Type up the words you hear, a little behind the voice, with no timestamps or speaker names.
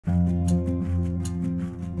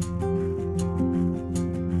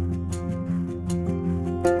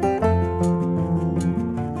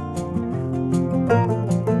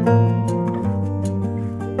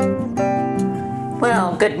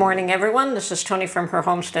Good morning, everyone. This is Tony from her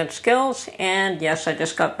Homestead Skills, and yes, I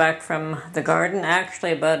just got back from the garden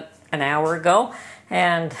actually about an hour ago,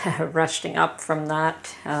 and resting up from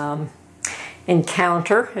that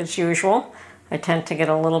encounter as usual. I tend to get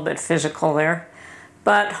a little bit physical there,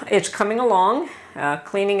 but it's coming along,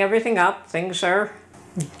 cleaning everything up. Things are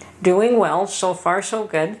doing well. So far, so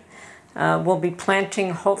good. We'll be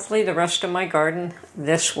planting hopefully the rest of my garden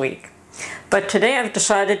this week. But today I've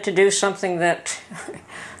decided to do something that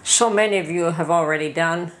so many of you have already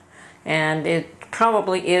done, and it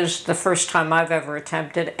probably is the first time I've ever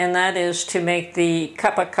attempted, and that is to make the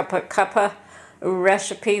Cupa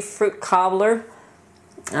recipe fruit cobbler.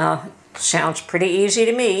 Sounds pretty easy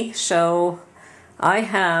to me, so I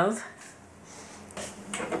have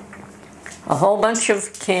a whole bunch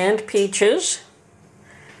of canned peaches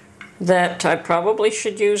that I probably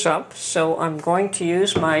should use up, so I'm going to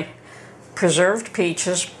use my preserved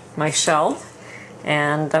peaches myself,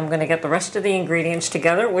 and I'm going to get the rest of the ingredients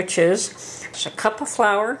together, which is a cup of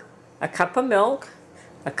flour, a cup of milk,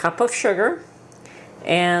 a cup of sugar,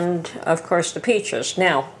 and of course the peaches.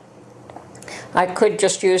 Now, I could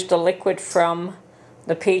just use the liquid from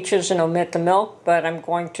the peaches and omit the milk, but I'm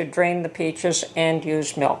going to drain the peaches and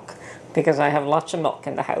use milk because I have lots of milk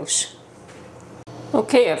in the house.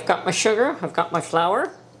 Okay, I've got my sugar, I've got my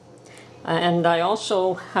flour, and I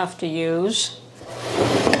also have to use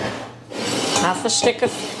half a stick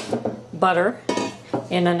of butter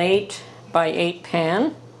in an 8 by 8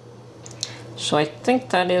 pan. So I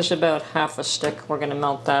think that is about half a stick. We're going to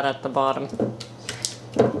melt that at the bottom.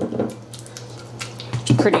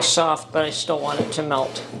 It's pretty soft, but I still want it to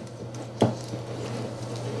melt.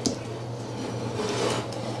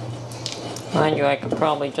 Mind you, I could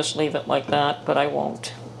probably just leave it like that, but I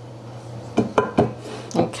won't.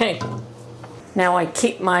 Okay. Now I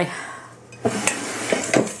keep my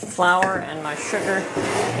flour and my sugar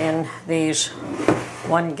in these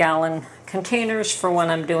 1 gallon containers for when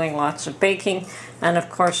I'm doing lots of baking, and of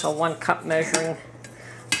course a 1 cup measuring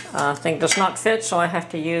thing does not fit, so I have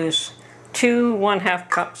to use 2 1/2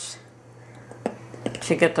 cups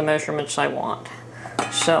to get the measurements I want.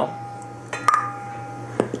 So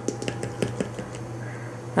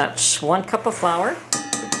that's 1 cup of flour,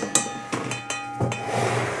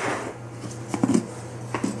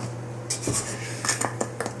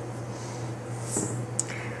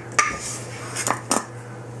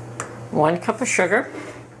 1 cup of sugar,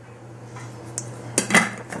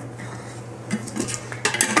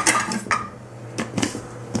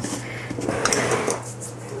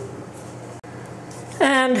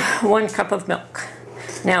 and 1 cup of milk.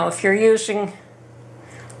 Now, if you're using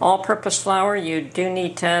all-purpose flour, you do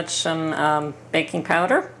need to add some baking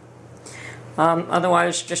powder.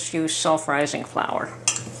 Otherwise, just use self-rising flour.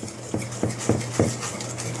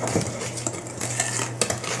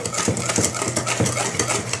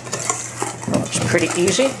 Pretty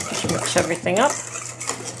easy. Just mix everything up.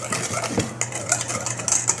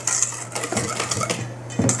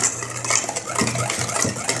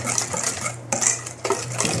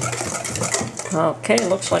 Okay,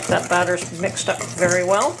 looks like that batter's mixed up very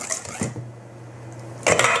well.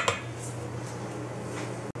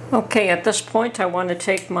 Okay, at this point I want to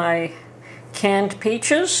take my canned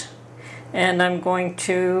peaches and I'm going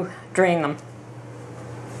to drain them.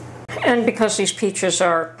 And because these peaches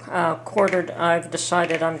are quartered, I've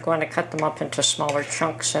decided I'm going to cut them up into smaller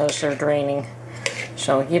chunks as they're draining.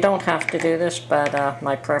 So you don't have to do this, but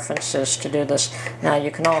my preference is to do this. Now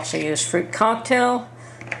you can also use fruit cocktail,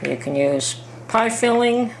 you can use pie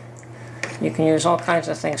filling, you can use all kinds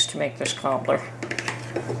of things to make this cobbler.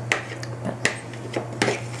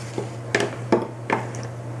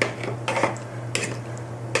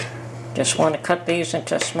 Just want to cut these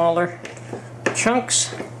into smaller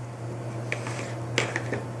chunks.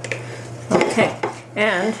 Okay,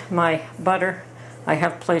 and my butter I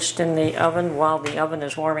have placed in the oven while the oven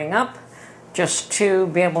is warming up, just to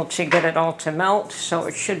be able to get it all to melt, so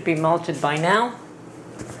it should be melted by now.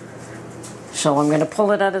 So I'm going to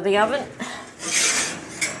pull it out of the oven.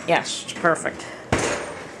 Yes, it's perfect.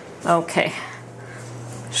 Okay,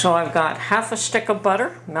 so I've got half a stick of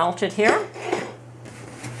butter melted here.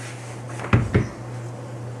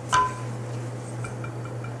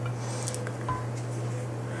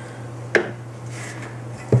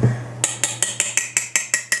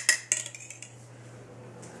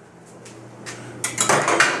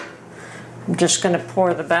 I'm just going to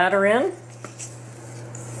pour the batter in.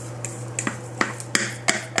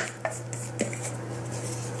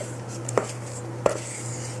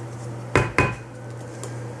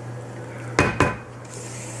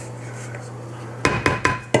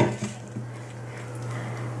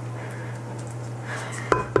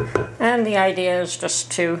 And the idea is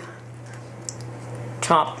just to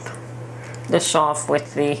top this off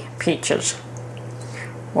with the peaches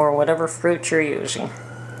or whatever fruit you're using.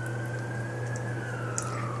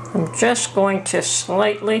 I'm just going to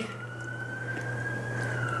slightly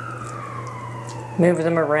move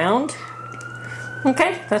them around.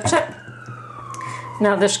 Okay, that's it.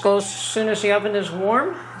 Now this goes as soon as the oven is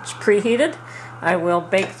warm. It's preheated. I will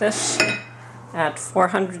bake this at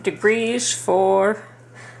 400 degrees for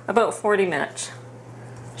about 40 minutes.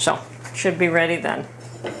 So, it should be ready then.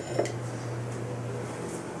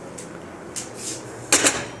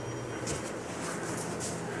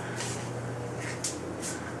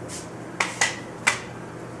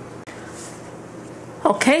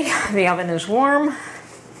 Okay, the oven is warm.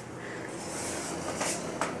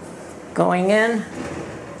 Going in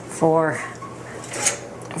for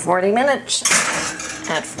 40 minutes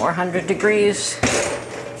at 400 degrees.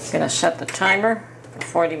 I'm going to set the timer for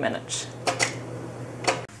 40 minutes.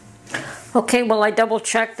 Okay, well, I double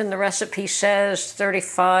checked and the recipe says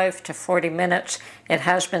 35 to 40 minutes. It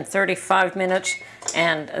has been 35 minutes,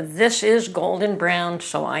 and this is golden brown,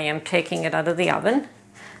 so I am taking it out of the oven.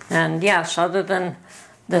 And yes, other than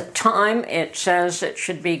the time, it says it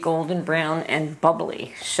should be golden brown and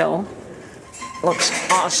bubbly. So, looks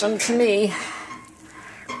awesome to me.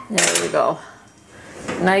 There we go.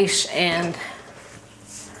 Nice and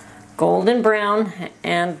golden brown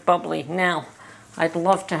and bubbly. Now, I'd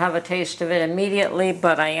love to have a taste of it immediately,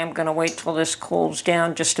 but I am going to wait till this cools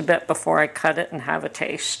down just a bit before I cut it and have a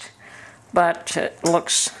taste. But it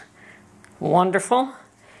looks wonderful.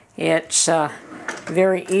 It's a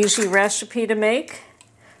very easy recipe to make.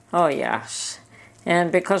 Oh yes.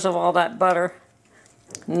 And because of all that butter,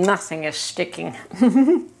 nothing is sticking.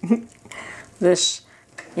 This,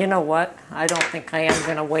 you know what? I don't think I am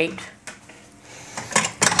going to wait.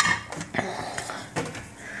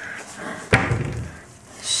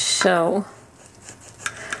 So,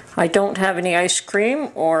 I don't have any ice cream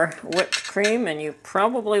or whipped cream, and you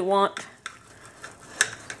probably want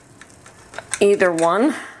either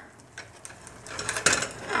one.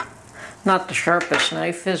 Not the sharpest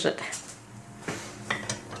knife, is it?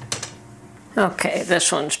 Okay,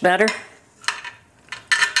 this one's better.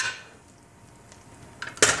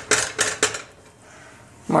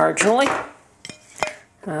 Marginally.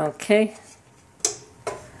 Okay.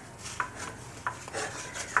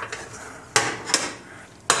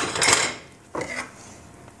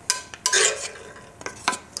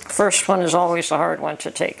 First one is always the hard one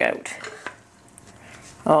to take out.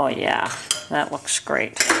 Oh yeah, that looks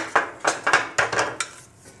great.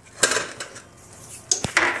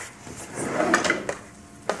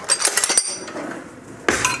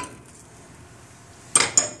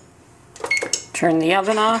 Turn the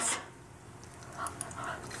oven off.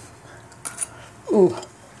 Ooh,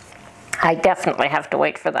 I definitely have to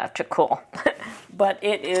wait for that to cool, but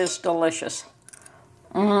it is delicious.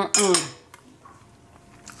 Mm-mm.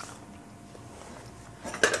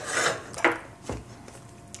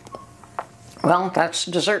 Well, that's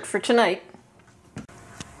dessert for tonight.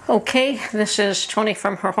 Okay, this is Tony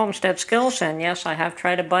from her Homestead Skills, and yes, I have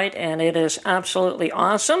tried a bite, and it is absolutely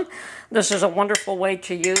awesome. This is a wonderful way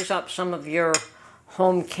to use up some of your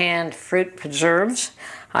home canned fruit preserves.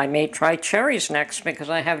 I may try cherries next because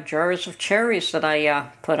I have jars of cherries that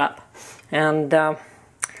I put up, and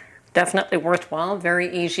definitely worthwhile,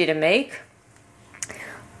 very easy to make.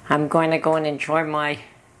 I'm going to go and enjoy my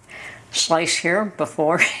slice here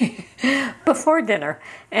before before dinner,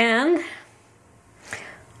 and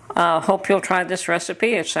hope you'll try this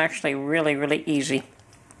recipe. It's actually really easy.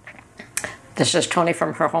 This is Tony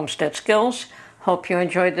from her Homestead Skills. Hope you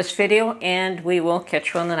enjoyed this video, and we will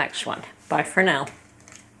catch you on the next one. Bye for now.